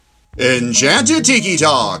Enchanted Tiki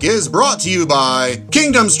Talk is brought to you by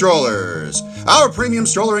Kingdom Strollers. Our premium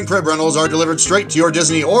stroller and crib rentals are delivered straight to your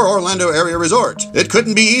Disney or Orlando area resort. It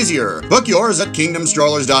couldn't be easier. Book yours at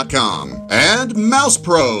kingdomstrollers.com. And Mouse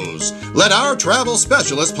Pros. Let our travel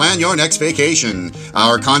specialist plan your next vacation.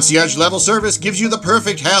 Our concierge level service gives you the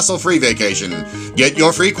perfect hassle-free vacation. Get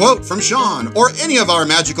your free quote from Sean or any of our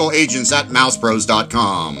magical agents at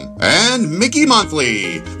mousepros.com. And Mickey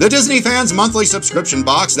Monthly, the Disney fans' monthly subscription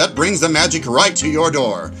box that brings the magic right to your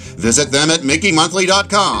door. Visit them at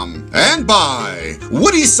mickeymonthly.com. And by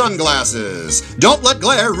Woody Sunglasses. Don't let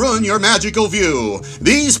glare ruin your magical view.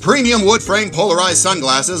 These premium wood frame polarized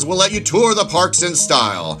sunglasses will let you tour the parks in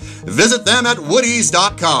style. Visit them at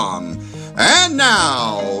woodies.com. And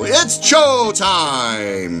now, it's show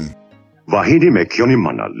time! Vahidi me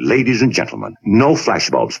Kyonimana, ladies and gentlemen, no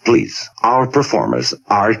flashbulbs, please. Our performers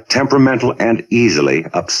are temperamental and easily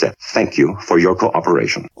upset. Thank you for your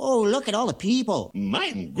cooperation. Oh, look at all the people.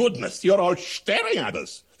 My goodness, you're all staring at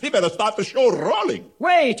us. We better start the show rolling.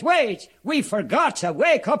 Wait. We forgot to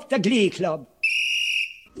wake up the Glee Club.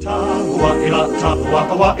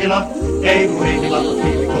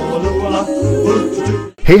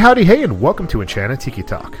 Hey, howdy, hey, and welcome to Enchanted Tiki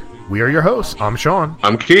Talk. We are your hosts. I'm Sean.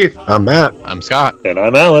 I'm Keith. I'm Matt. I'm Scott. And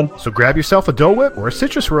I'm Alan. So grab yourself a Dole Whip or a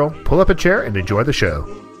citrus roll, pull up a chair, and enjoy the show.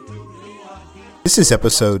 This is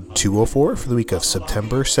episode 204 for the week of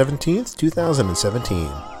September 17th, 2017.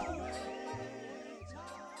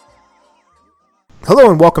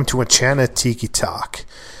 Hello and welcome to Enchanted Tiki Talk.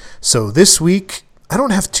 So this week, I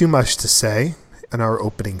don't have too much to say in our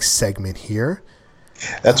opening segment here.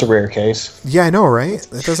 That's a rare case. Yeah, I know, right?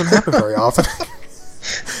 That doesn't happen very often.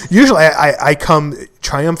 Usually I come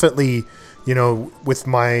triumphantly, with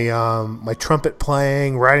my my trumpet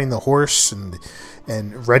playing, riding the horse,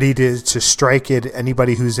 and ready to strike at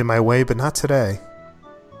anybody who's in my way, but not today.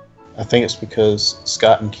 I think it's because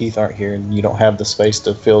Scott and Keith aren't here and you don't have the space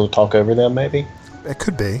to feel to talk over them, maybe? It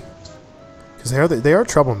could be. Because they are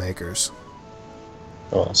troublemakers.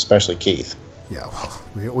 Well, especially Keith. Yeah,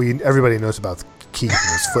 well, everybody knows about Keith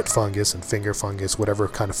and his foot fungus and finger fungus, whatever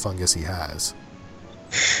kind of fungus he has.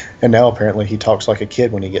 And now apparently he talks like a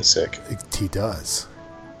kid when he gets sick. He does.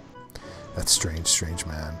 That's strange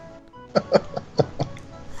man.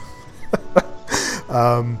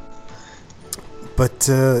 But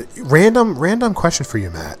random question for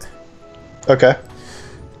you, Matt. Okay.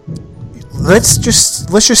 Let's just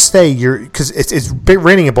say because it's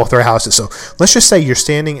raining in both our houses. So let's just say you're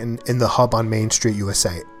standing in the hub on Main Street,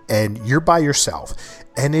 USA, and you're by yourself,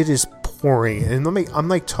 and it is pouring. And I'm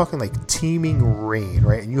like talking like teeming rain,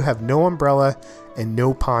 right? And you have no umbrella and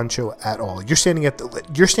no poncho at all. You're standing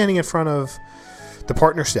in front of the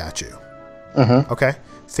partner statue. Mm-hmm. Okay,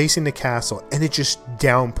 facing the castle, and it just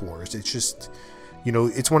downpours. It's just,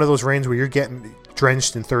 it's one of those rains where you're getting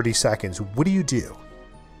drenched in 30 seconds. What do you do?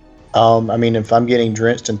 If I'm getting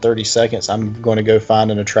drenched in 30 seconds, I'm going to go find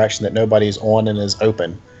an attraction that nobody's on and is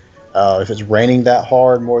open. If it's raining that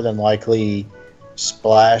hard, more than likely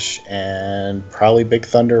Splash and probably Big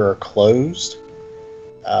Thunder are closed.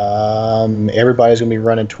 Everybody's going to be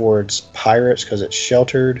running towards Pirates because it's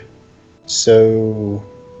sheltered. So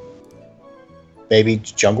maybe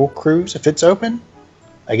Jungle Cruise if it's open.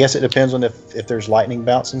 I guess it depends on if there's lightning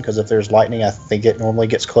bouncing, because if there's lightning, I think it normally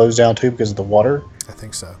gets closed down too because of the water. I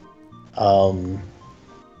think so.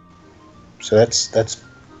 So that's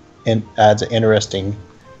adds an interesting.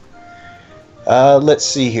 Let's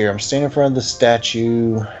see here. I'm standing in front of the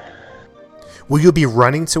statue. Will you be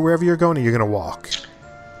running to wherever you're going, or you're going to walk?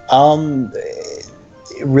 It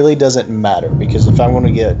really doesn't matter, because if I'm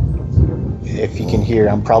going to if you can hear,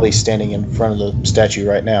 I'm probably standing in front of the statue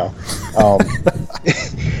right now.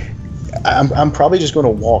 I'm probably just going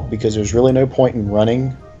to walk, because there's really no point in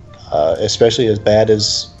running, especially as bad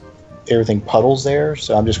as everything puddles there.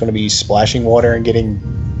 So I'm just going to be splashing water and getting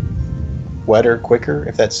wetter quicker,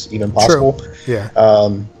 if that's even possible. True. Yeah.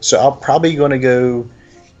 So I'm probably going to go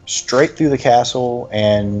straight through the castle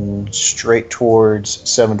and straight towards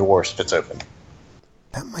Seven Dwarfs if it's open.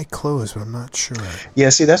 That might close, but I'm not sure. Yeah,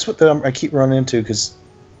 see, that's what I keep running into, because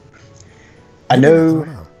I know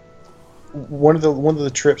one of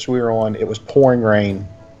the trips we were on, it was pouring rain,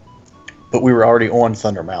 but we were already on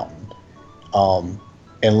Thunder Mountain.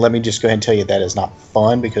 And let me just go ahead and tell you, that is not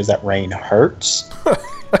fun, because that rain hurts.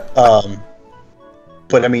 But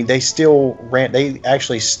they still ran. They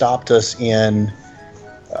actually stopped us in,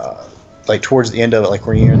 towards the end of it, like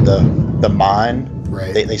when you're in the mine.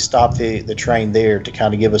 Right. They stopped the train there to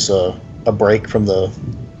kind of give us a break from the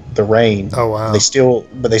rain. Oh wow. They still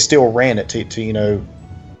ran it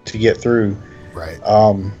to get through. Right.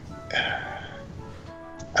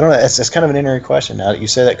 I don't know. It's kind of an interesting question now that you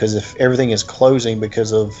say that, because if everything is closing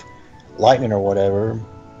because of lightning or whatever,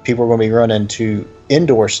 people are going to be running to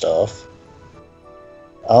indoor stuff.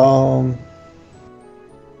 All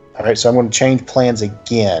right, so I'm going to change plans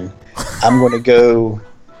again. I'm going to go.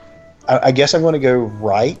 I guess I'm going to go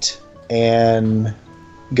right and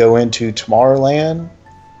go into Tomorrowland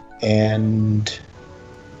and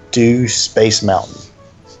do Space Mountain.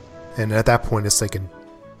 And at that point, it's like a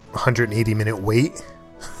 180-minute wait.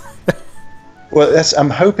 Well, I'm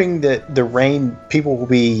hoping that the rain people will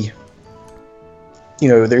be,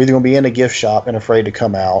 they're either going to be in a gift shop and afraid to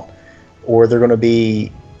come out, or they're going to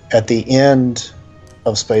be at the end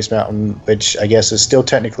of Space Mountain, which I guess is still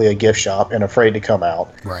technically a gift shop, and afraid to come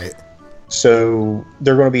out. Right. So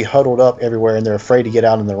they're going to be huddled up everywhere, and they're afraid to get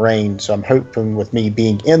out in the rain. So I'm hoping with me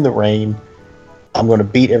being in the rain, I'm going to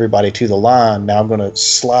beat everybody to the line. Now I'm going to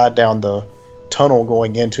slide down the tunnel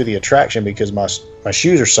going into the attraction because my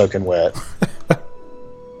shoes are soaking wet.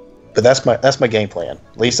 But that's my game plan.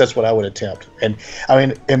 At least that's what I would attempt. And I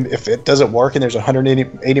mean, if it doesn't work and there's a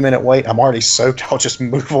 180-minute wait, I'm already soaked. I'll just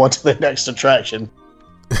move on to the next attraction.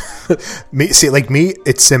 Me,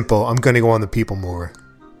 it's simple. I'm going to go on the People Mover.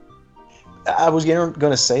 I was going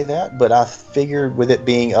to say that, but I figured with it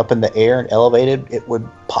being up in the air and elevated, it would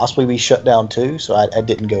possibly be shut down too. So I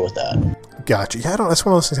didn't go with that. Gotcha. Yeah, that's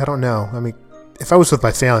one of those things I don't know. I mean, if I was with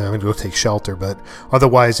my family, I'm going to go take shelter. But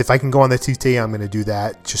otherwise, if I can go on the TT, I'm going to do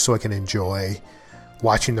that just so I can enjoy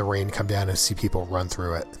watching the rain come down and see people run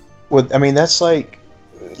through it. Well, I mean, that's like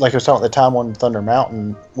I was talking at the time on Thunder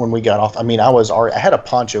Mountain when we got off. I mean, I had a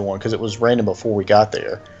poncho on because it was raining before we got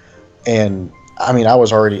there. And I mean, I was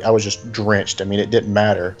just drenched. I mean, it didn't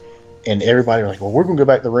matter. And everybody was like, well, we're going to go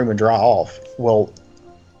back to the room and dry off. Well,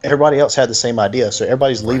 everybody else had the same idea. So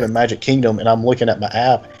everybody's leaving Magic Kingdom, and I'm looking at my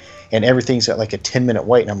app, and everything's at like a 10-minute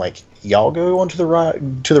wait. And I'm like, y'all go on to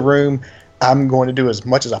the room. I'm going to do as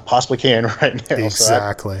much as I possibly can right now.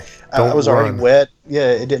 Exactly. So I was already wet. Yeah,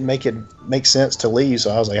 it didn't make sense to leave. So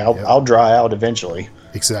I was like, I'll dry out eventually.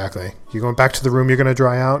 Exactly. You're going back to the room, you're going to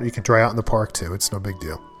dry out. You can dry out in the park too. It's no big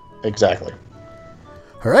deal. Exactly.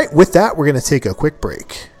 All right. With that, we're going to take a quick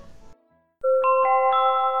break.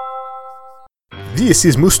 This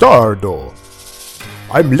is Mustardo.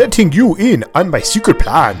 I'm letting you in on my secret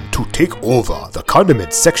plan to take over the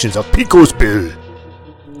condiment sections of Pico's Bill.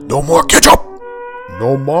 No more ketchup.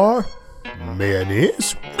 No more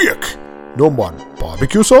mayonnaise. Mick. No more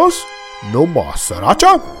barbecue sauce. No more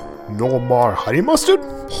sriracha. No more honey mustard.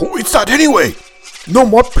 Who eats that anyway? No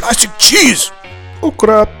more plastic cheese. Oh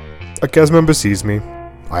crap. A cast member sees me.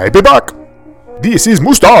 I'll be back. This is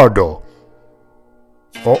Mustardo.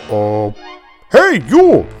 Uh-oh. Hey,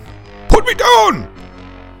 you! Put me down!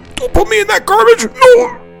 Don't put me in that garbage!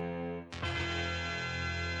 No!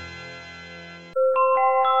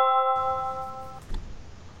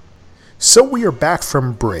 So we are back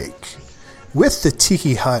from break. With the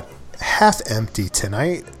Tiki Hut half empty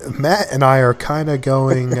tonight, Matt and I are kind of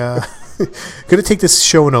going to take this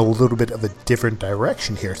show in a little bit of a different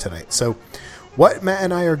direction here tonight. So what Matt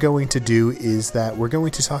and I are going to do is that we're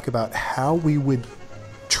going to talk about how we would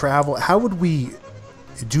travel, how would we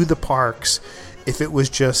do the parks if it was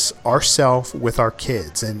just ourselves with our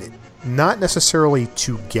kids, and not necessarily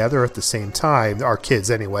together at the same time, our kids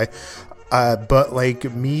anyway, but like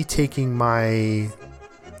me taking my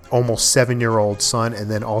almost 7-year-old son and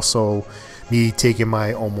then also me taking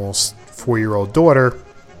my almost 4-year-old daughter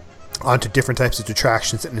onto different types of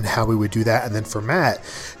attractions, and then how we would do that. And then for Matt,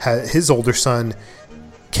 his older son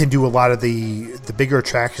can do a lot of the bigger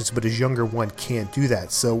attractions, but his younger one can't do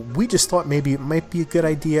that. So we just thought maybe it might be a good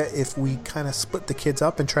idea if we kind of split the kids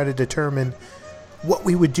up and try to determine what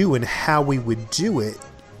we would do and how we would do it,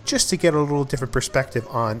 just to get a little different perspective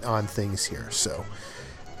on things here. So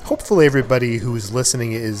hopefully everybody who's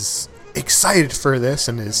listening is excited for this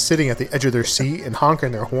and is sitting at the edge of their seat and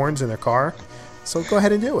honking their horns in their car. So go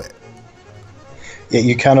ahead and do it. Yeah,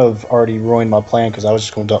 you kind of already ruined my plan because I was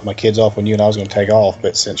just going to dump my kids off when you and I was going to take off.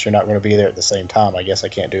 But since you're not going to be there at the same time, I guess I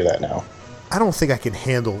can't do that now. I don't think I can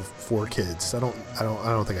handle 4 kids. I don't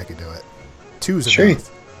think I can do it. 2's sure. enough.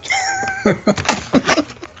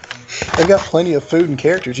 They've got plenty of food and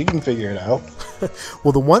characters. You can figure it out.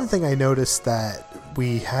 Well, the one thing I noticed that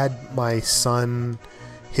we had my son,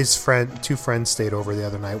 his friend, 2 friends stayed over the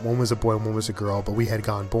other night. One was a boy and one was a girl, but we had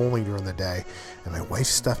gone bowling during the day. And my wife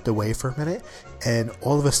stepped away for a minute, and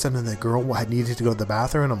all of a sudden the girl had needed to go to the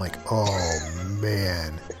bathroom, and I'm like, oh,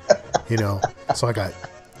 man. So I got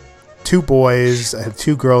 2 boys, I had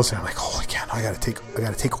 2 girls, and I'm like, oh, again, I gotta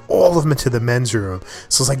take all of them into the men's room.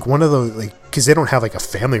 So it's like one of those, like, because they don't have like a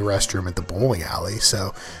family restroom at the bowling alley,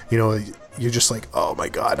 so you're just like, oh my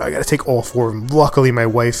god, I gotta take all 4 of them. Luckily, my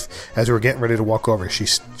wife, as we were getting ready to walk over,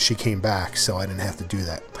 she came back, so I didn't have to do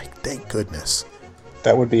that. Like, thank goodness.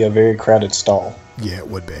 That would be a very crowded stall. Yeah, it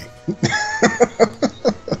would be.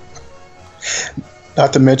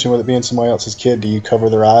 Not to mention, with it being somebody else's kid, do you cover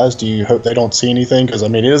their eyes? Do you hope they don't see anything? Because, I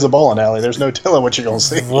mean, it is a bowling alley. There's no telling what you're going to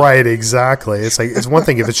see. Right, exactly. It's like, it's one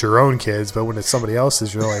thing if it's your own kids, but when it's somebody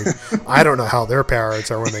else's, you're like, I don't know how their parents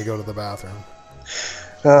are when they go to the bathroom.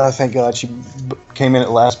 Thank God she came in at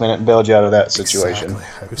the last minute and bailed you out of that situation.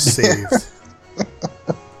 Exactly. I was saved.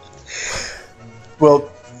 Well,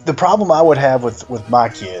 the problem I would have with my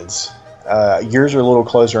kids, yours are a little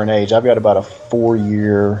closer in age. I've got about a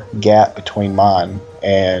 4-year gap between mine,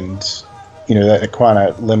 and that kind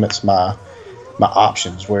of limits my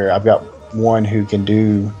options. Where I've got one who can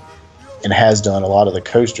do and has done a lot of the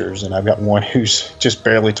coasters, and I've got one who's just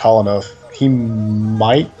barely tall enough. He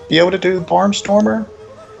might be able to do Barnstormer.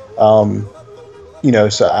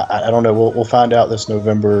 So I don't know. We'll find out this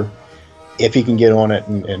November if he can get on it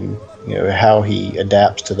and how he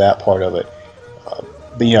adapts to that part of it.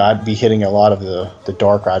 But I'd be hitting a lot of the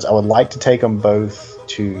dark rides. I would like to take them both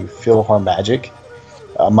to PhilharMagic.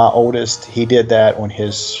 My oldest, he did that on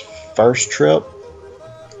his first trip,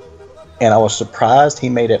 and I was surprised he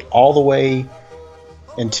made it all the way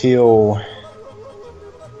until,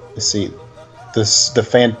 let's see, the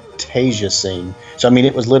Fantasia scene. So I mean,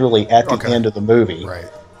 it was literally at the end of the movie, right?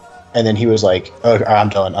 And then he was like, "Oh, I'm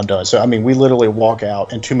done." So I mean, we literally walk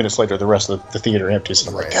out, and 2 minutes later, the rest of the theater empties.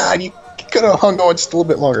 So I'm like, God, you could have hung on just a little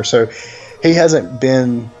bit longer. So he hasn't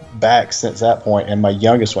been back since that point, and my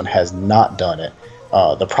youngest one has not done it.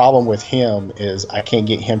 The problem with him is I can't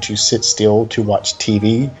get him to sit still to watch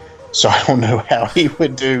TV, so I don't know how he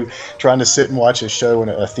would do trying to sit and watch a show in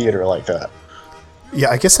a theater like that. Yeah,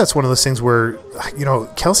 I guess that's one of those things where,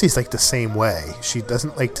 Kelsey's like the same way. She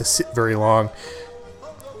doesn't like to sit very long.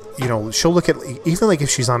 She'll look at, even like if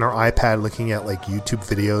she's on her iPad looking at like YouTube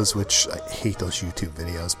videos, which I hate those YouTube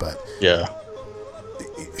videos, but yeah,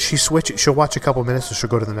 she'll watch a couple minutes and she'll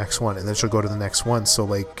go to the next one, and then she'll go to the next one. So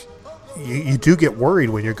like, you do get worried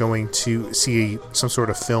when you're going to see some sort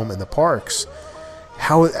of film in the parks.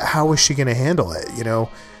 How is she going to handle it?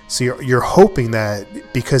 So you're hoping that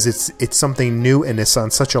because it's something new and it's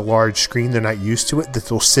on such a large screen, they're not used to it, that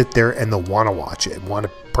they'll sit there and they'll want to watch it and want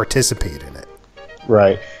to participate in it.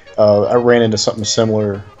 Right. I ran into something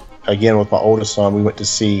similar again with my oldest son. We went to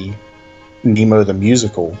see Nemo the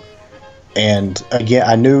musical, and again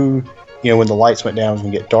I knew when the lights went down it was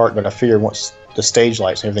going to get dark, but I figured once the stage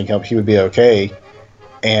lights and everything come up, he would be okay.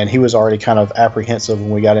 And he was already kind of apprehensive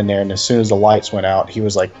when we got in there, and as soon as the lights went out, he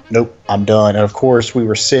was like, nope, I'm done. And of course we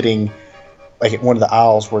were sitting like at one of the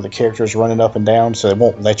aisles where the characters running up and down, so it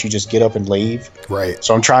won't let you just get up and leave. Right.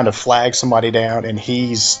 So I'm trying to flag somebody down, and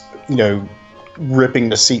he's ripping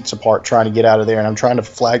the seats apart trying to get out of there, and I'm trying to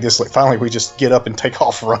flag this. Like, finally we just get up and take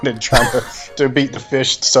off running, trying to beat the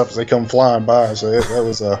fish and stuff as they come flying by. So that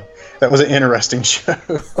was an interesting show.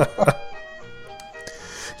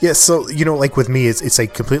 Yeah, so, like with me, it's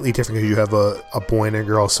like completely different because you have a boy and a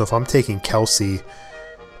girl. So if I'm taking Kelsey,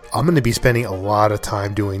 I'm going to be spending a lot of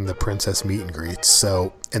time doing the princess meet and greets.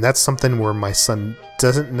 So, and that's something where my son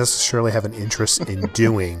doesn't necessarily have an interest in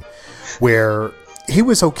doing, where he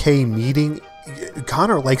was okay meeting.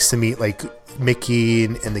 Connor likes to meet like Mickey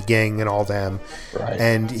and the gang and all them. Right.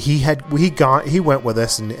 And he went with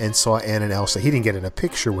us and saw Anna and Elsa. He didn't get in a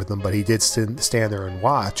picture with them, but he did stand there and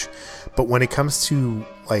watch. But when it comes to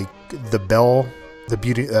like the Belle,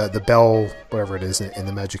 the Belle, whatever it is in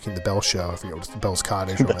the Magic Kingdom, the Belle Show, I forget what it's, the Belle's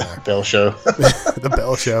Cottage over there. Belle Show. The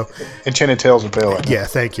Belle Show. Enchanted Tales of Belle. Yeah,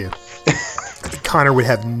 thank you. Connor would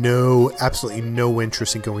have absolutely no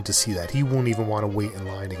interest in going to see that. He won't even want to wait in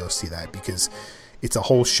line to go see that because it's a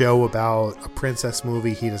whole show about a princess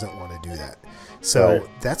movie. He doesn't want to do that. So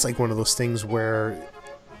That's like one of those things where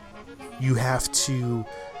you're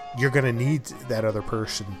going to need that other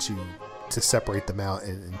person to separate them out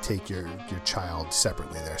and take your child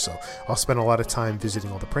separately there. So I'll spend a lot of time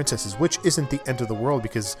visiting all the princesses, which isn't the end of the world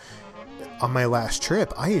because on my last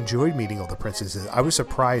trip, I enjoyed meeting all the princesses. I was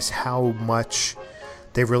surprised how much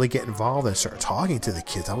they really get involved and start talking to the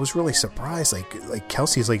kids. I was really surprised. Like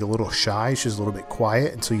Kelsey's like a little shy. She's a little bit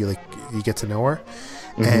quiet until you get to know her.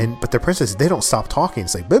 Mm-hmm. But the princesses, they don't stop talking.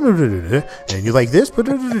 It's like blah, blah, blah, blah, blah, and you like this, blah,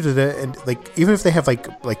 blah, blah, blah, blah, and like even if they have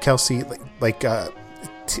like Kelsey, like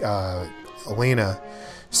Elena,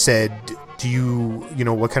 said, do you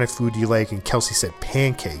know, what kind of food do you like? And Kelsey said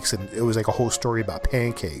pancakes, and it was like a whole story about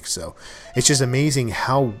pancakes. So it's just amazing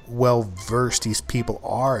how well versed these people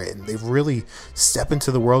are, and they really step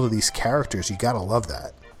into the world of these characters. You gotta love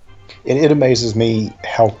that. It amazes me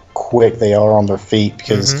how quick they are on their feet,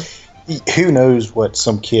 because who knows what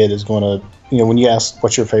some kid is going to, you know, when you ask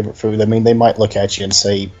what's your favorite food, I mean, they might look at you and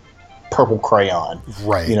say purple crayon,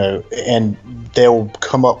 right? You know, and they'll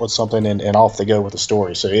come up with something and off they go with the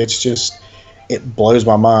story. So it's just, it blows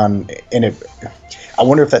my mind. And I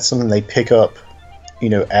wonder if that's something they pick up, you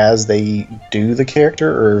know, as they do the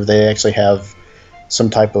character, or they actually have some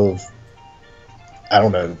type of, I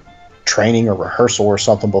don't know, training or rehearsal or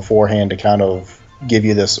something beforehand to kind of give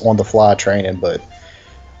you this on the fly training. But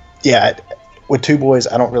yeah, with Two Boys,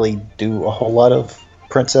 I don't really do a whole lot of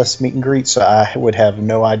princess meet and greets, so I would have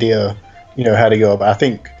no idea, you know, how to go. But I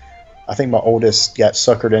think my oldest got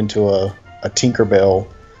suckered into a Tinkerbell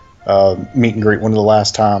meet and greet one of the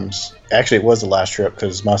last times. Actually, it was the last trip,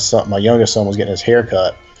 because my youngest son was getting his hair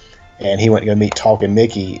cut, and he went to go meet Talking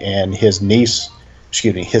Mickey, and his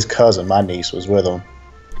cousin, my niece, was with him.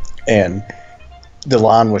 And the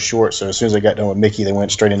line was short, so as soon as they got done with Mickey, they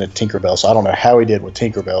went straight into Tinkerbell. So I don't know how he did with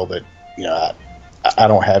Tinkerbell, but you know, I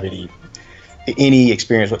don't have any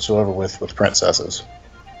experience whatsoever with princesses.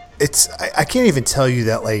 I can't even tell you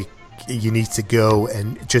that, like, you need to go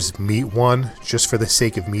and just meet one just for the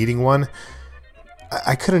sake of meeting one.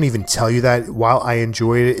 I couldn't even tell you that. While I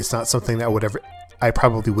enjoyed it, it's not something that I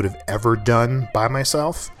probably would have ever done by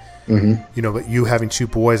myself. Mm-hmm. You know, but you having two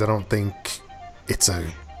boys, I don't think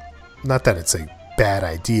not that it's a bad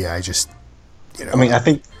idea. I just, you know. I mean, I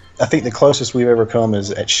think the closest we've ever come is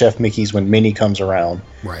at Chef Mickey's when Minnie comes around.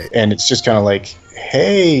 Right. And it's just kind of like,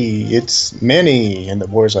 hey, it's Minnie. And the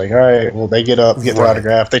boys are like, all right, well, they get up, get their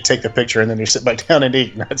autograph, they take the picture, and then they sit back down and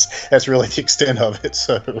eat. And that's really the extent of it.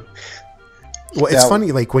 So, well, it's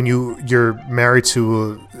funny, like, when you're married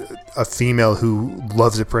to a female who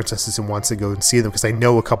loves the princesses and wants to go and see them, because I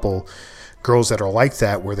know a couple girls that are like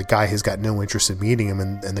that, where the guy has got no interest in meeting him,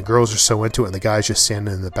 and the girls are so into it, and the guy's just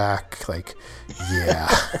standing in the back like, yeah,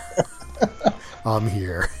 I'm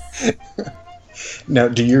here. Now,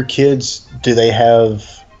 do your kids, do they have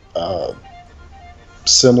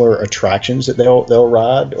similar attractions that they'll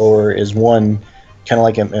ride, or is one kind of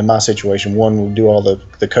like in my situation, one will do all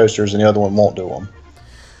the coasters and the other one won't do them?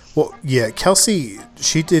 Well, yeah, Kelsey,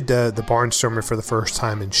 she did the Barnstormer for the first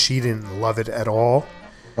time, and she didn't love it at all.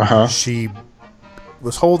 She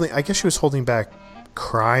was holding back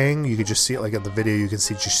crying. You could just see it, like, in the video, you can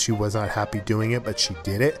see she was not happy doing it, but she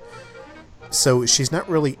did it. So she's not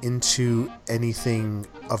really into anything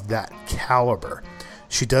of that caliber.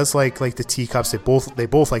 She does like the teacups. They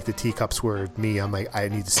both like the teacups, where me, I'm like, I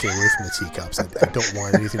need to stay away from the teacups. I don't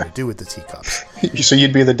want anything to do with the teacups. So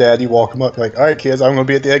you'd be the dad, you walk them up, like, all right, kids, I'm going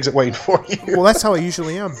to be at the exit waiting for you. Well, that's how I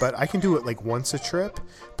usually am, but I can do it like once a trip,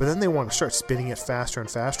 but then they want to start spinning it faster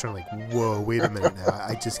and faster. I'm like, whoa, wait a minute now.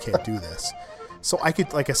 I just can't do this. So I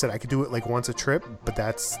could, like I said, I could do it like once a trip, but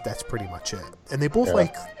that's pretty much it. And they both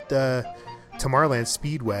like the Tomorrowland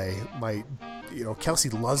Speedway. Kelsey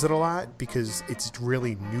loves it a lot because it's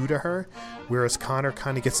really new to her, whereas Connor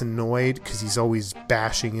kind of gets annoyed because he's always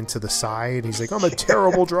bashing into the side. He's like, I'm a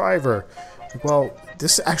terrible driver. Well,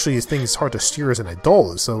 this thing is hard to steer as an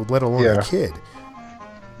adult, so let alone a kid.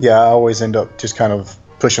 Yeah, I always end up just kind of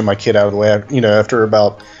pushing my kid out of the way. After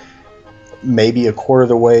about maybe a quarter of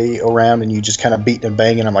the way around, and you just kind of beating and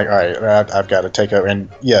banging, I'm like, all right, I've got to take over. And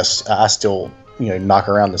yes, I still knock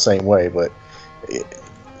around the same way, but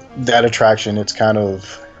that attraction, it's kind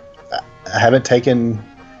of, I haven't taken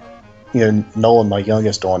Nolan, my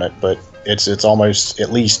youngest, on it, but it's almost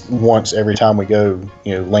at least once every time we go,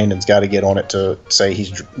 Landon's got to get on it to say he's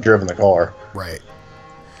driven the car. Right.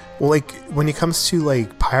 Well, like, when it comes to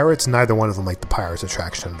like Pirates, neither one of them like the Pirates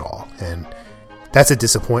attraction at all, and that's a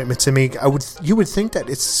disappointment to me. You would think that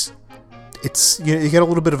it's you get a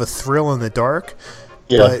little bit of a thrill in the dark,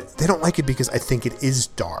 but they don't like it because I think it is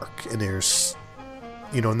dark and there's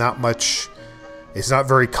not much. It's not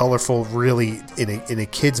very colorful, really. In a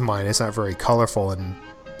kid's mind, it's not very colorful, and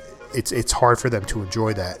it's hard for them to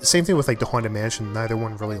enjoy that. Same thing with like the Haunted Mansion. Neither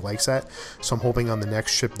one really likes that, so I'm hoping on the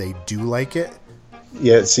next trip they do like it.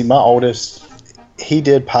 Yeah, see, my oldest, he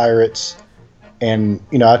did Pirates, and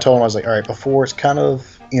I told him, I was like, all right, before it's kind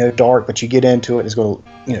of dark, but you get into it, it's going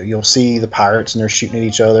to you'll see the pirates and they're shooting at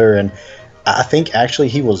each other, and I think actually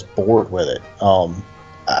he was bored with it.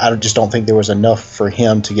 I just don't think there was enough for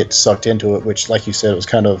him to get sucked into it, which, like you said, was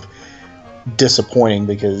kind of disappointing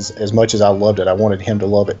because as much as I loved it, I wanted him to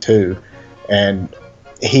love it too. And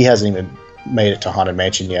he hasn't even made it to Haunted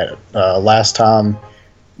Mansion yet. Last time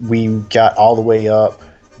we got all the way up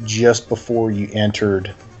just before you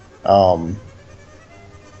entered. I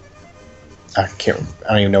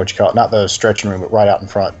don't even know what you call it. Not the stretching room, but right out in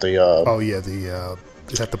front. The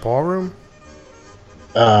is that the ballroom?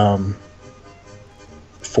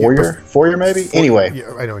 Foyer maybe. Anyway,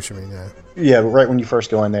 yeah, I know what you mean. Yeah, right when you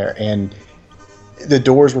first go in there, and the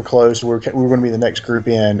doors were closed. We were going to be the next group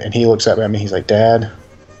in, and he looks at me. He's like, "Dad,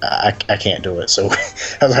 I can't do it." So I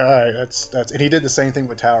was like, "All right, that's." And he did the same thing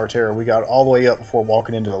with Tower of Terror. We got all the way up before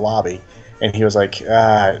walking into the lobby, and he was like,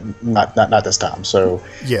 "Not this time." So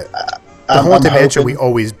yeah. The Haunted Mansion, we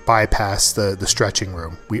always bypass the stretching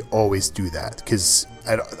room. We always do that because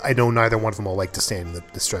I know neither one of them will like to stand in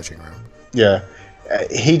the stretching room. Yeah.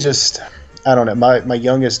 He just, I don't know. My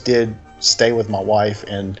youngest did stay with my wife,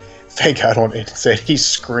 and thank God on it said he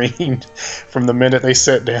screamed from the minute they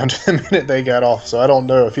sat down to the minute they got off. So I don't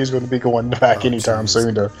know if he's going to be going back anytime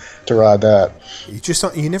soon to ride that.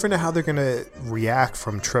 You never know how they're going to react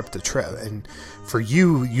from trip to trip. And for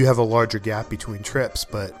you have a larger gap between trips,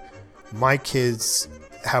 but my kids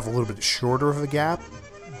have a little bit shorter of a gap.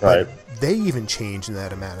 Right. They even change in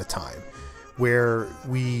that amount of time. Where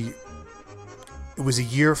it was a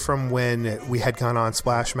year from when we had gone on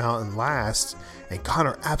Splash Mountain last, and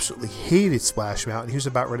Connor absolutely hated Splash Mountain. He was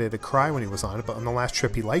about ready to cry when he was on it, but on the last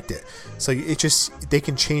trip he liked it. So they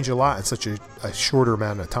can change a lot in such a shorter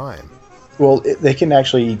amount of time. Well, they can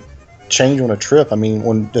actually change on a trip. I mean,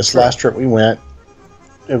 when this last trip we went,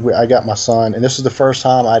 I got my son, and this is the first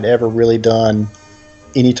time I'd ever really done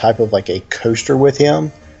any type of like a coaster with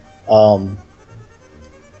him.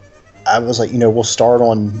 I was like, we'll start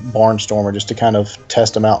on Barnstormer just to kind of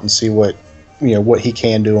test him out and see what he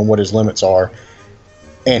can do and what his limits are.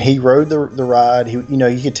 And he rode the ride.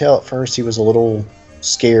 You could tell at first he was a little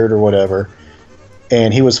scared or whatever.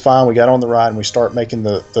 And he was fine. We got on the ride and we start making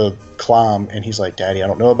the climb. And he's like, "Daddy, I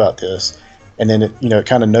don't know about this." And then it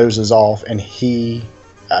kind of noses off. And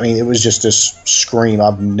it was just this scream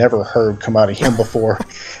I've never heard come out of him before.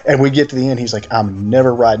 And we get to the end, he's like, "I'm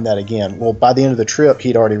never riding that again." Well, by the end of the trip,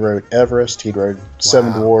 he'd already rode Everest, he'd rode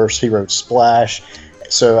Seven Dwarfs, he rode Splash.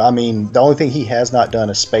 So, the only thing he has not done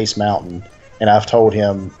is Space Mountain. And I've told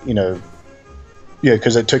him,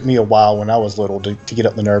 because it took me a while when I was little to get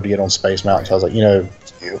up the nerve to get on Space Mountain. So I was like,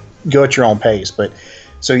 go at your own pace. But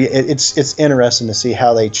so it's interesting to see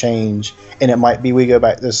how they change. And it might be we go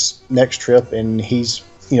back this next trip and he's,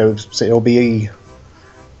 so it'll be a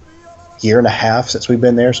year and a half since we've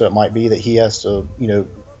been there. So it might be that he has to,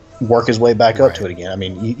 work his way back up to it again.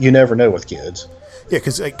 You never know with kids. Yeah,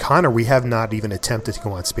 because Connor, we have not even attempted to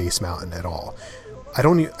go on Space Mountain at all.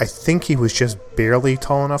 I think he was just barely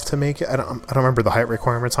tall enough to make it. I don't remember the height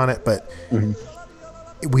requirements on it, but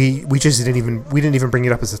we just didn't even bring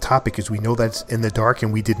it up as a topic because we know that's in the dark,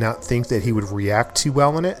 and we did not think that he would react too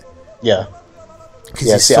well in it. Yeah.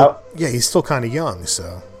 Yeah, he's still kind of young,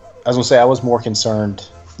 so. I was going to say, I was more concerned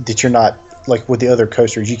that you're not, like with the other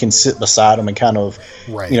coasters, you can sit beside them and kind of,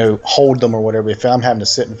 hold them or whatever. If I'm having to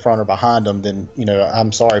sit in front or behind them, then,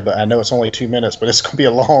 I'm sorry, but I know it's only 2 minutes, but it's going to be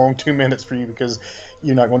a long 2 minutes for you because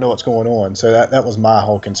you're not going to know what's going on. So that was my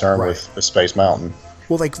whole concern with Space Mountain.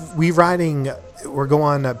 Well, like we're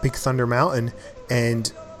going up Big Thunder Mountain,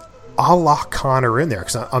 and I'll lock Connor in there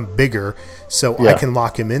because I'm bigger, so I can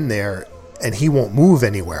lock him in there, and he won't move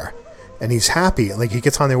anywhere. And he's happy. Like, he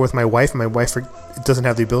gets on there with my wife, and my wife doesn't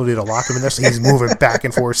have the ability to lock him in there, so he's moving back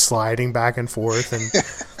and forth, sliding back and forth. And,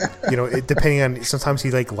 depending on, sometimes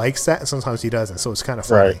he, likes that, and sometimes he doesn't. So it's kind of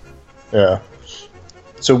funny. Right. Yeah.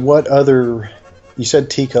 So you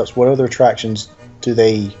said teacups, what other attractions do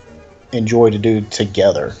they enjoy to do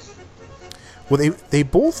together? Well, they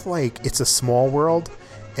both It's a Small World,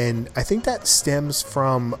 and I think that stems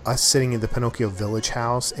from us sitting in the Pinocchio Village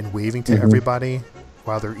house and waving to everybody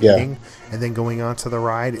while they're eating, and then going on to the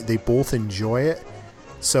ride. They both enjoy it.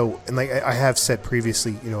 So, and like I have said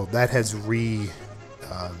previously, that has reignited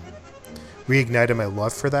my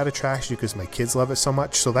love for that attraction because my kids love it so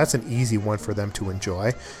much. So that's an easy one for them to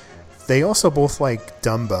enjoy. They also both like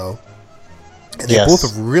Dumbo, and they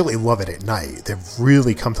both really love it at night. They've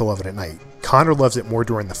really come to love it at night. Connor loves it more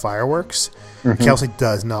during the fireworks. Kelsey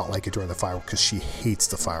does not like it during the fireworks because she hates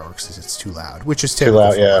the fireworks because it's too loud, which is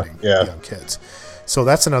typical for young kids. So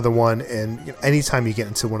that's another one. And anytime you get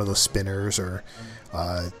into one of those spinners or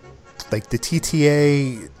like the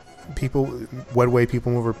TTA people, Wedway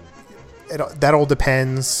people mover, that all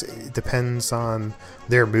depends. It depends on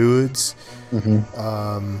their moods.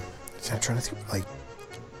 I'm trying to think.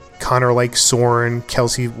 Connor likes Soarin'.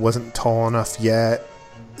 Kelsey wasn't tall enough yet.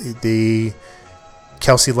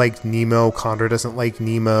 Kelsey liked Nemo. Connor doesn't like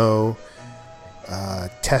Nemo.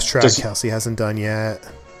 Test Track Kelsey hasn't done yet.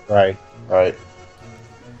 Right.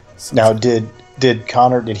 Now, did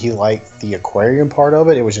Connor, did he like the aquarium part of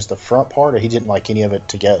it? It was just the front part, or he didn't like any of it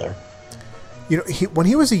together? You know, when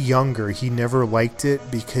he was younger, he never liked it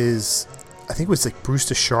because I think it was like Bruce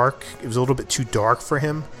the Shark. It was a little bit too dark for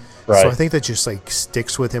him. Right. So I think that just like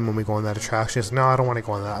sticks with him when we go on that attraction. He's, no, I don't want to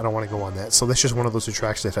go on that. I don't want to go on that. So that's just one of those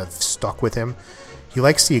attractions that have stuck with him. He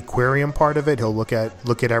likes the aquarium part of it. He'll look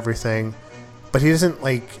at everything, but he doesn't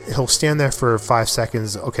like. He'll stand there for 5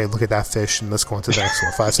 seconds. Okay, look at that fish, and let's go on to the next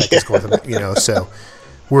one. 5 seconds, go on to the, So,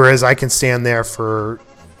 whereas I can stand there for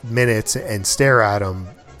minutes and stare at him,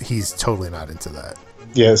 he's totally not into that.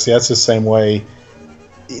 Yeah, see, that's the same way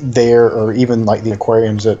there, or even like the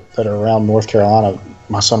aquariums that are around North Carolina.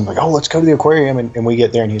 My son's like, oh, let's go to the aquarium, and we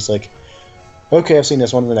get there, and he's like, okay, I've seen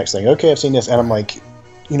this. On to the next thing. Okay, I've seen this, and I'm like,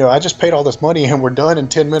 I just paid all this money, and we're done in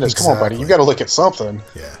 10 minutes. Exactly. Come on, buddy, you got to look at something.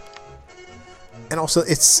 Yeah. And also,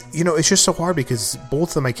 it's it's just so hard because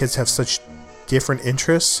both of my kids have such different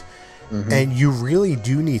interests, and you really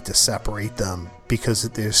do need to separate them because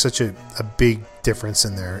there's such a big difference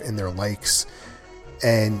in their likes.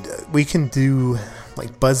 And we can do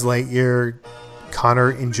like Buzz Lightyear.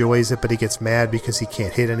 Connor enjoys it, but he gets mad because he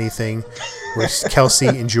can't hit anything. Whereas Kelsey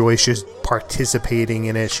enjoys just participating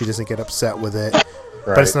in it. She doesn't get upset with it.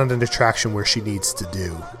 Right. But it's not an attraction where she needs to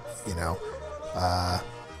do,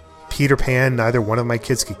 Peter Pan, neither one of my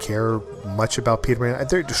kids could care much about Peter Pan.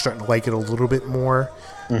 They're just starting to like it a little bit more.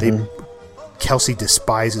 Kelsey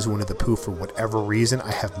despises Winnie the Pooh for whatever reason.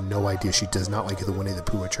 I have no idea. She does not like the Winnie the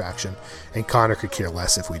Pooh attraction. And Connor could care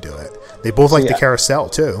less if we do it. They both like the carousel,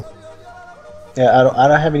 too. Yeah,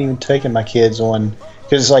 I haven't even taken my kids on,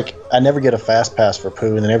 because it's like I never get a fast pass for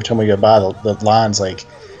Pooh, and then every time we go by, the line's like,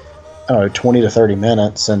 I don't know, 20 to 30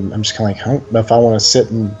 minutes, and I'm just kind of like, I don't know if I want to sit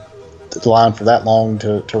in the line for that long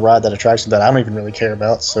to ride that attraction that I don't even really care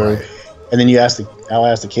about. So, and then I'll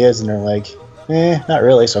ask the kids, and they're like, not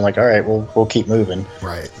really. So I'm like, all right, we'll keep moving.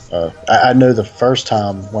 Right. I know the first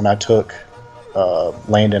time when I took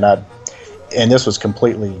Landon, and this was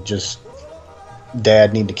completely just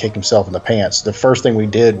Dad needed to kick himself in the pants. The first thing we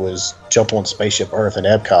did was jump on Spaceship Earth in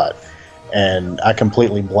Epcot, and I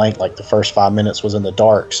completely blanked. Like the first 5 minutes was in the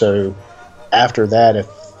dark. So after that, if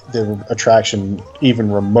the attraction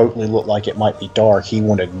even remotely looked like it might be dark, he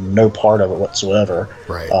wanted no part of it whatsoever.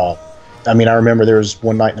 Right. I remember there was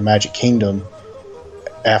one night in the Magic Kingdom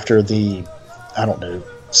after the, I don't know,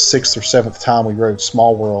 6th or 7th time we rode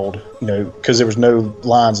Small World, because there was no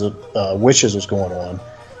lines of wishes was going on.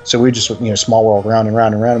 So we just, Small World round and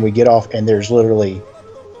round and round, and we get off, and there's literally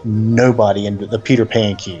nobody in the Peter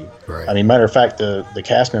Pan queue. Right. Matter of fact, the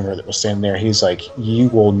cast member that was standing there, he's like, you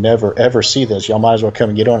will never, ever see this. Y'all might as well come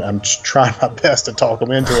and get on. I'm just trying my best to talk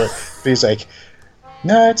him into it. But he's like,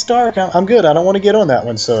 no, it's dark. I'm good. I don't want to get on that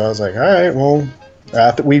one. So I was like, all right, well,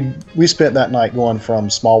 we spent that night going from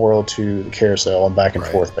Small World to the carousel and back and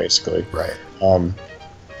forth, basically. Right. And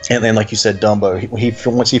then, like you said, Dumbo,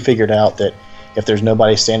 once he figured out that if there's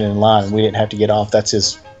nobody standing in line and we didn't have to get off, that's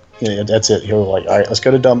his, that's it. He'll like, all right, let's go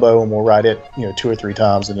to Dumbo and we'll ride it, 2 or 3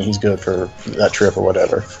 times, and then he's good for that trip or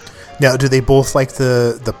whatever. Now, do they both like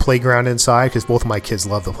the playground inside? Because both of my kids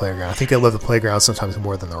love the playground. I think they love the playground sometimes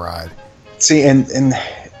more than the ride. See, and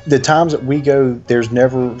the times that we go, there's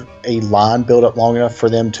never a line built up long enough for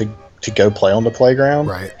them to go play on the playground.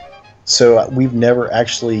 Right. So we've never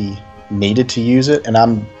actually needed to use it, and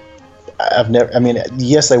I've never.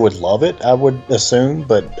 Yes, they would love it, I would assume,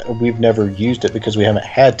 but we've never used it because we haven't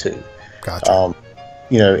had to. Gotcha.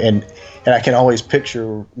 And I can always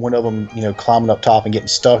picture one of them, climbing up top and getting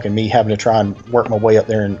stuck, and me having to try and work my way up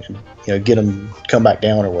there and get them come back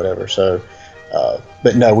down or whatever. So,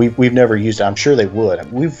 but no, we've never used it. I'm sure they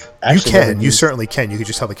would. We've actually you certainly can. You could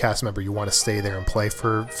just tell the cast member you want to stay there and play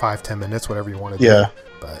for 5-10 minutes, whatever you want to do. Yeah.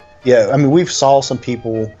 But yeah, we've saw some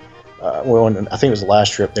people. I think it was the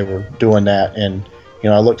last trip they were doing that, and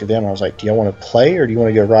I looked at them and I was like, "Do y'all want to play or do you want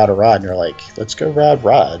to go ride a ride?" And they're like, "Let's go ride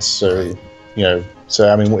rides." So,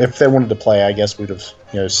 if they wanted to play, I guess we'd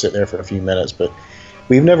have sit there for a few minutes. But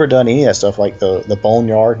we've never done any of that stuff like the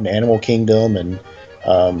Boneyard and Animal Kingdom, and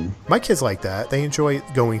my kids like that. They enjoy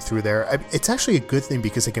going through there. It's actually a good thing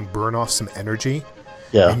because they can burn off some energy.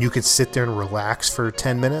 Yeah, and you could sit there and relax for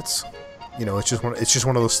 10 minutes. It's just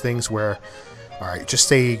one of those things where, all right, just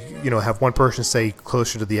stay, have one person stay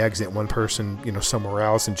closer to the exit, one person, somewhere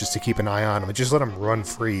else, and just to keep an eye on them and just let them run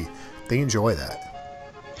free. They enjoy that.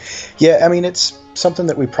 Yeah, it's something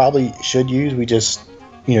that we probably should use. We just,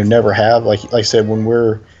 never have. Like I said, when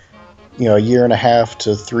we're, a year and a half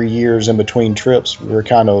to 3 years in between trips, we're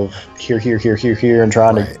kind of here, and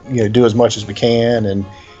trying to, do as much as we can. And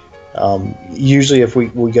Usually, if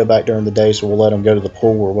we go back during the day, so we'll let them go to the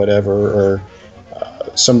pool or whatever, or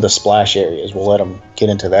some of the splash areas, we'll let them get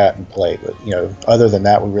into that and play. But other than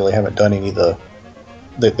that, we really haven't done any of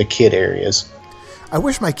the kid areas. I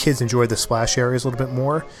wish my kids enjoyed the splash areas a little bit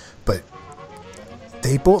more, but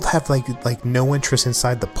they both have like no interest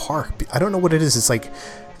inside the park. I don't know what it is. It's like,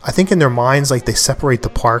 I think in their minds, like they separate the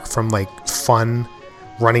park from like fun,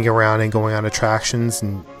 running around and going on attractions,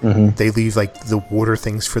 and they leave like the water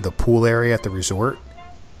things for the pool area at the resort.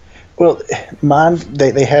 Well, mine,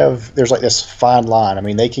 they have, there's like this fine line. I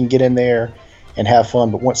mean, they can get in there and have fun,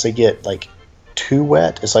 but once they get like too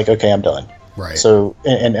wet, it's like, okay, I'm done. Right. So,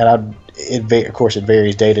 of course, it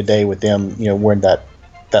varies day to day with them, where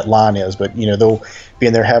that line is, but they'll be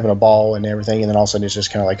in there having a ball and everything, and then all of a sudden it's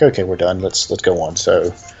just kind of like, okay, we're done. Let's go on.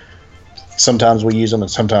 So sometimes we use them and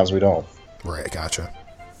sometimes we don't. Right, gotcha.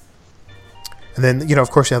 And then of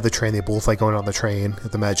course you have the train. They both like going on the train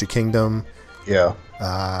at the Magic Kingdom. Yeah.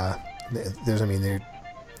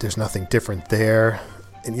 There's nothing different there,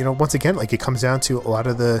 and once again, like it comes down to a lot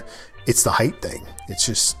of it's the height thing. It's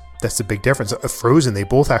just that's the big difference. Frozen, they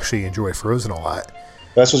both actually enjoy Frozen a lot.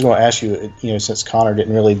 That's what I was going to ask you. Since Connor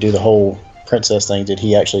didn't really do the whole princess thing, did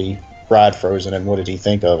he actually ride Frozen, and what did he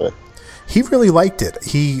think of it? He really liked it.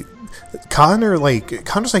 Connor's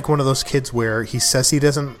like one of those kids where he says he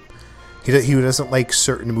doesn't like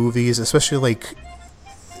certain movies, especially like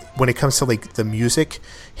when it comes to like the music.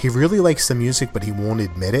 He really likes the music, but he won't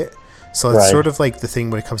admit it. So it's sort of like the thing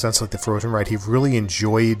when it comes down to like the Frozen ride. He really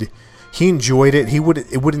enjoyed it.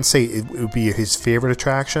 It wouldn't say it would be his favorite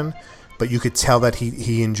attraction, but you could tell that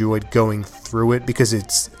he enjoyed going through it because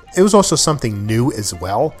it was also something new as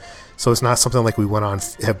well. So it's not something like we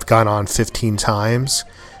have gone on 15 times.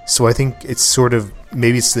 So I think it's sort of,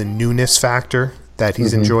 maybe it's the newness factor that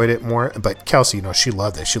he's enjoyed it more. But Kelsey, she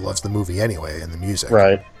loved it. She loves the movie anyway and the music.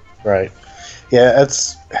 Right. Yeah,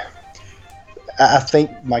 I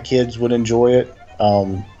think my kids would enjoy it.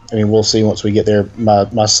 We'll see once we get there.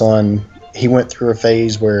 My son, he went through a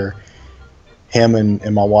phase where him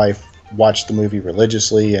and my wife watched the movie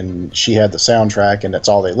religiously, and she had the soundtrack, and that's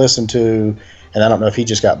all they listened to. And I don't know if he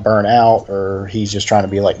just got burnt out or he's just trying to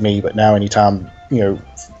be like me. But now, anytime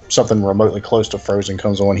something remotely close to Frozen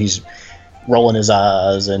comes on, he's rolling his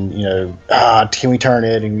eyes and can we turn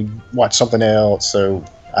it and we watch something else. So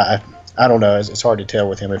I don't know. It's hard to tell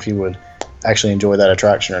with him if he would actually enjoy that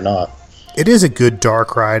attraction or not. It is a good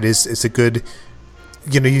dark ride. It's a good,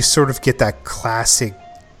 you sort of get that classic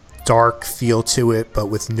dark feel to it, but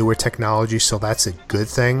with newer technology. So that's a good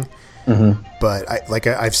thing. But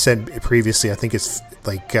I've said previously, I think it's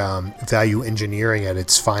like value engineering at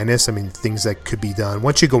its finest. I mean, things that could be done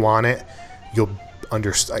once you go on it, you'll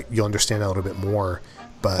understand that a little bit more.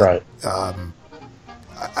 But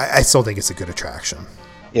I still think it's a good attraction.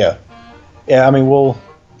 Yeah. I mean,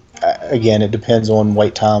 again, it depends on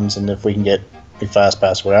wait times and if we can get a fast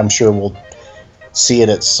pass. I'm sure we'll see it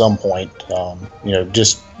at some point.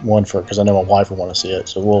 Just one because I know my wife will want to see it.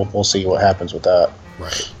 So we'll see what happens with that.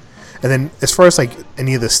 Right. And then as far as like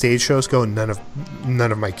any of the stage shows go, none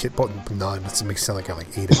of my kids, none. It makes it sound like I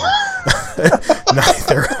like 8 of them.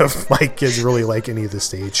 Neither of my kids really like any of the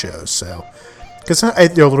stage shows. So, because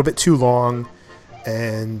they're a little bit too long,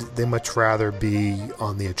 and they much rather be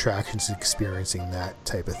on the attractions experiencing that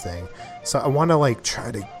type of thing. So I want to like try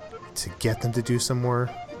to get them to do some more,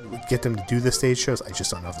 get them to do the stage shows. I just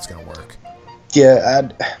don't know if it's going to work. Yeah,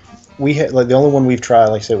 we had like the only one we've tried,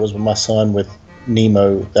 like I said, was with my son with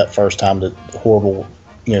Nemo that first time, the horrible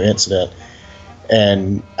incident,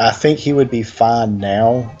 and I think he would be fine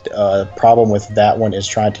now. Problem with that one is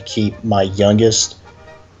trying to keep my youngest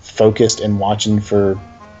focused and watching for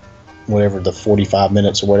whatever the 45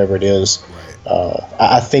 minutes or whatever it is.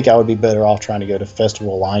 I think I would be better off trying to go to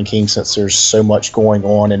Festival of Lion King, since there's so much going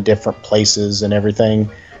on in different places and everything.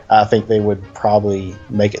 I think they would probably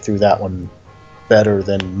make it through that one better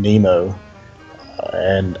than Nemo.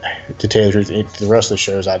 And to tell you the truth, the rest of the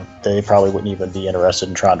shows, they probably wouldn't even be interested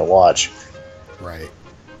in trying to watch. Right.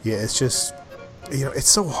 Yeah, it's just, it's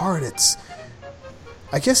so hard.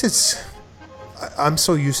 I'm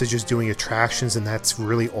so used to just doing attractions, and that's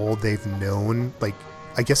really all they've known. Like,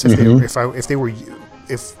 I guess if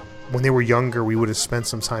when they were younger, we would have spent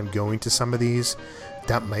some time going to some of these,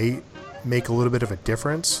 that might make a little bit of a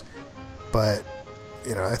difference. But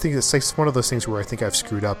I think it's like one of those things where I think I've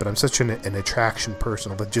screwed up, and I'm such an attraction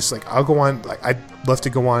person. But just like I'll go on, like I'd love to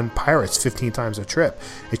go on Pirates 15 times a trip.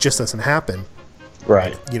 It just doesn't happen.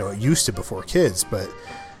 Right. It used to before kids, but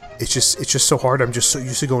it's just so hard. I'm just so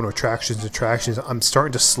used to going to attractions. I'm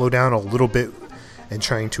starting to slow down a little bit and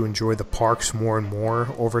trying to enjoy the parks more and more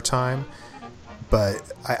over time. but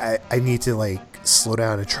I need to like slow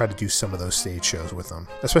down and try to do some of those stage shows with them,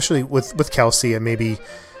 especially with Kelsey, and maybe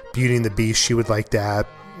Beauty and the Beast. She would like that.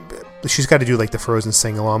 She's got to do like the Frozen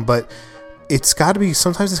sing along, but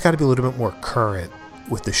sometimes it's got to be a little bit more current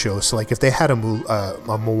with the show. So like if they had a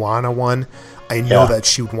Moana one, I know that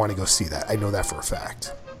she would want to go see that. I know that for a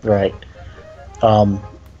fact. Right.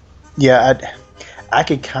 I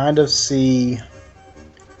could kind of see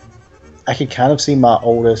my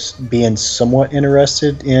oldest being somewhat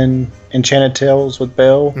interested in Enchanted Tales with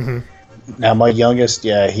Belle. Mm-hmm. Now my youngest,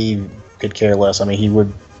 he could care less. I mean, we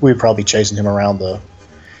would probably be chasing him around the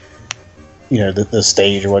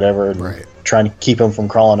stage or whatever, and trying to keep him from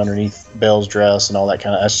crawling underneath Belle's dress and all that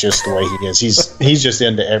kind of. That's just the way he is. He's just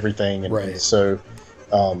into everything, and so.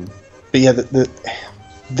 But yeah,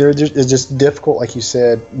 they're it's just difficult, like you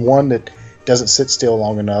said. One that doesn't sit still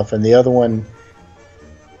long enough, and the other one,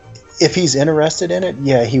 if he's interested in it,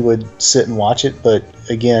 he would sit and watch it. But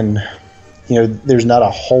again, there's not a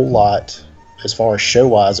whole lot as far as show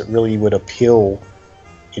wise that really would appeal,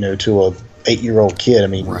 to a 8-year-old kid. I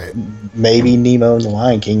mean, maybe Nemo and the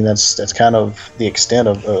Lion King. That's kind of the extent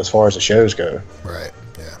of as far as the shows go. Right.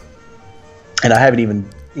 Yeah. And I haven't even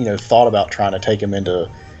thought about trying to take him into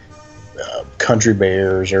Country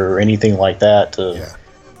Bears or anything like that.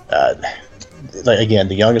 Again,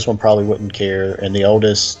 the youngest one probably wouldn't care, and the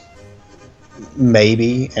oldest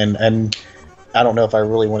maybe. And I don't know if I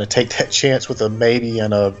really want to take that chance with a maybe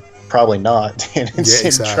and a probably not, and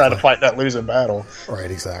try to fight that losing battle. Right,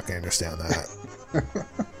 exactly. I understand that.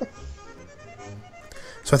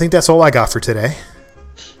 So I think that's all I got for today.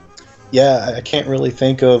 Yeah, I can't really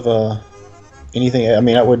think of anything. I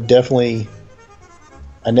mean, I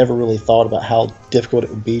never really thought about how difficult it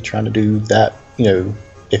would be trying to do that.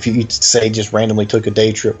 If you say just randomly took a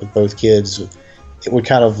day trip with both kids, it would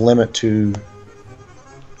kind of limit to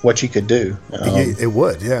what you could do. It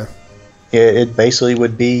would, yeah. It basically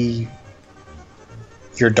would be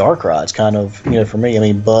your dark rides, kind of, for me. I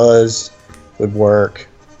mean, Buzz would work,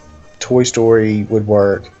 Toy Story would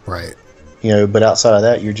work. Right. But outside of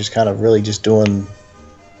that, you're just kind of really just doing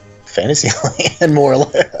Fantasyland, more or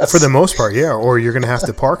less. For the most part, yeah. Or you're going to have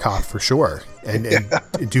to park hop for sure and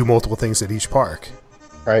do multiple things at each park.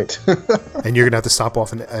 Right. And you're going to have to stop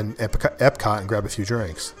off in Epcot and grab a few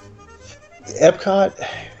drinks. Epcot,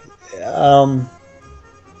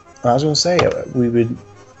 I was going to say,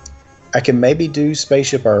 I can maybe do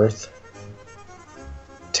Spaceship Earth,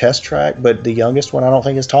 Test Track, but the youngest one I don't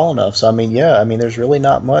think is tall enough. So, there's really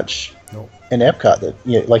not much in Epcot that,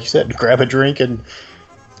 like you said, grab a drink and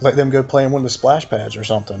let them go play in one of the splash pads or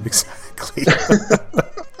something. Exactly.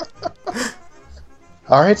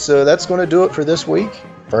 All right, so that's going to do it for this week.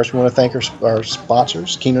 First, we want to thank our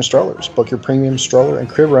sponsors, Kingdom Strollers. Book your premium stroller and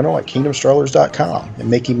crib rental at kingdomstrollers.com. And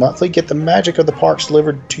Mickey Monthly, get the magic of the parks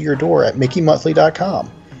delivered to your door at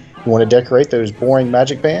mickeymonthly.com. You want to decorate those boring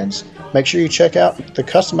magic bands? Make sure you check out the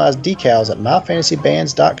customized decals at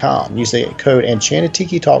myfantasybands.com. Use the code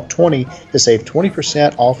EnchantedTikiTalk20 to save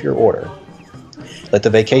 20% off your order. Let the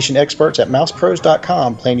vacation experts at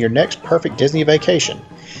mousepros.com plan your next perfect Disney vacation.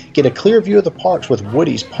 Get a clear view of the parks with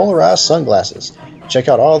Woody's polarized sunglasses. Check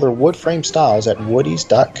out all their wood frame styles at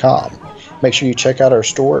woodys.com. Make sure you check out our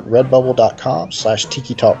store at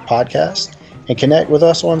redbubble.com/Tiki Talk Podcast and connect with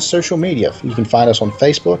us on social media. You can find us on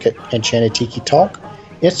Facebook at Enchanted Tiki Talk,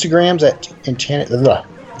 Instagram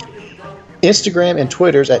and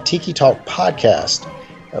Twitter's at Tiki Talk Podcast.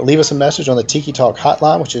 Leave us a message on the Tiki Talk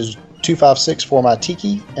hotline, which is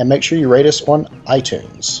 256-4MY-TIKI, and make sure you rate us on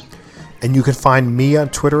iTunes. And you can find me on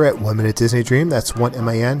Twitter at 1 Minute Disney Dream. That's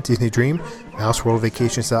 1MIN Disney Dream,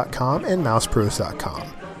 MouseWorldVacations.com, and MousePros.com.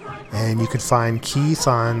 And you can find Keith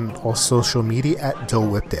on all social media at Dole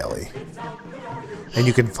Whip Daily. And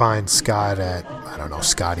you can find Scott at,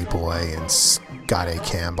 Scotty Boy and Scott A.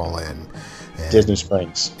 Campbell and Disney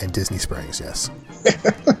Springs. And Disney Springs, yes.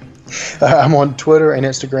 I'm on Twitter and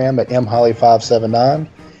Instagram at mholly579.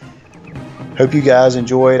 Hope you guys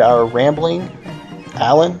enjoyed our rambling.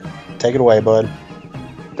 Alan, take it away, bud.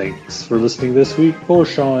 Thanks for listening this week for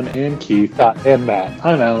Sean and Keith and Matt.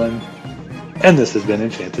 I'm Alan, and this has been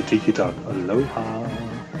Enchanted Tiki Talk. Aloha.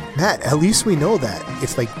 Matt, at least we know that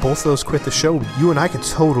if both of those quit the show, you and I can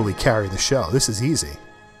totally carry the show. This is easy.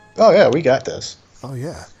 Oh yeah, we got this. Oh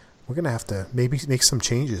yeah, we're gonna have to maybe make some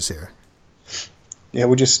changes here. Yeah,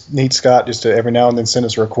 we just need Scott just to every now and then send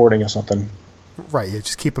us a recording or something. Right, yeah,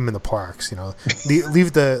 just keep them in the parks, leave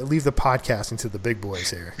the podcasting to the big boys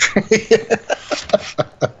here.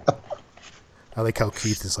 I like how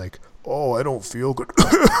Keith is like, oh, I don't feel good.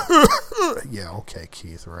 Yeah, okay,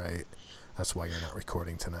 Keith, right. That's why you're not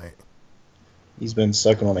recording tonight. He's been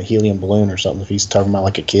sucking on a helium balloon or something if he's talking about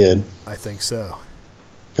like a kid. I think so.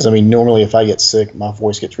 Because, I mean, normally if I get sick, my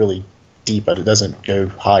voice gets really deep, but it doesn't go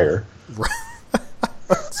higher.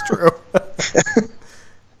 That's true.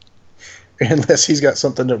 Unless he's got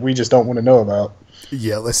something that we just don't want to know about.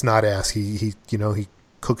 Yeah, let's not ask. He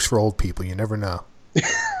cooks for old people. You never know.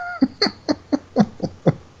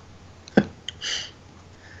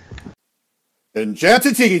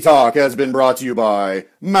 Enchanted Tiki Talk has been brought to you by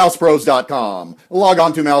MousePros.com. Log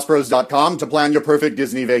on to MousePros.com to plan your perfect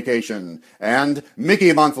Disney vacation. And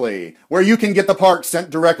Mickey Monthly, where you can get the park sent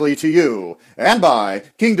directly to you. And by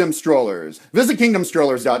Kingdom Strollers. Visit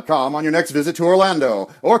KingdomStrollers.com on your next visit to Orlando,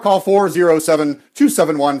 or call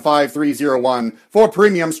 407-271-5301 for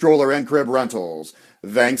premium stroller and crib rentals.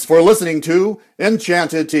 Thanks for listening to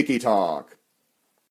Enchanted Tiki Talk.